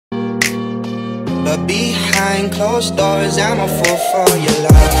but behind closed doors I'm a fool for your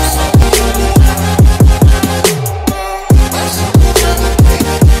love.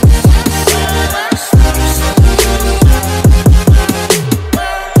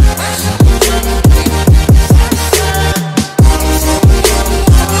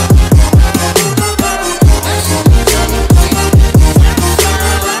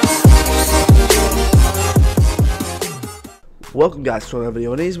 Welcome guys to another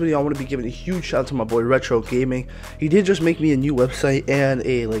video. In today's video I want to be giving a huge shout out to my boy RetroGaming. He did just make me a new website and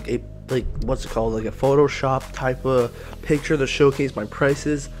a what's it called, like a Photoshop type of picture to showcase my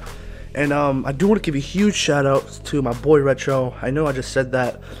prices. And I do want to give a huge shout out to my boy Retro. I know I just said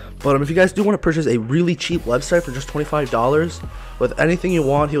that, but if you guys do want to purchase a really cheap website for just $25 with anything you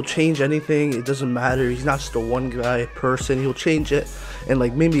want, he'll change anything. It doesn't matter. He's not just a one guy person. He'll change it in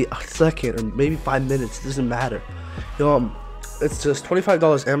like maybe a second or maybe 5 minutes. It doesn't matter. It's just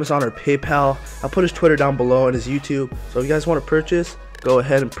 $25 Amazon or PayPal. I'll put his Twitter down below and his YouTube. So if you guys want to purchase, go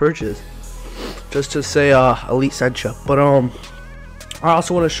ahead and purchase. Just to say Elite sent you. But I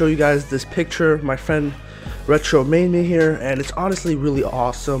also want to show you guys this picture my friend Retro made me here, and it's honestly really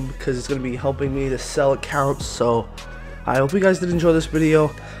awesome because it's going to be helping me to sell accounts. So I hope you guys did enjoy this video.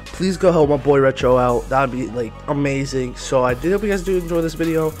 Please go help my boy Retro out. That would be like amazing. So I did hope you guys do enjoy this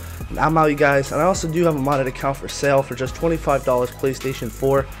video. And I'm out, you guys. And I also do have a modded account for sale for just $25 PlayStation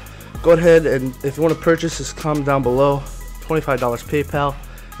 4. Go ahead, and if you want to purchase, just comment down below. $25 PayPal.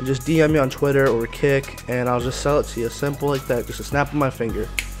 And just DM me on Twitter or Kick, and I'll just sell it to you. Simple like that. Just a snap of my finger.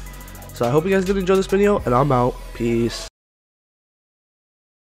 So I hope you guys did enjoy this video, and I'm out. Peace.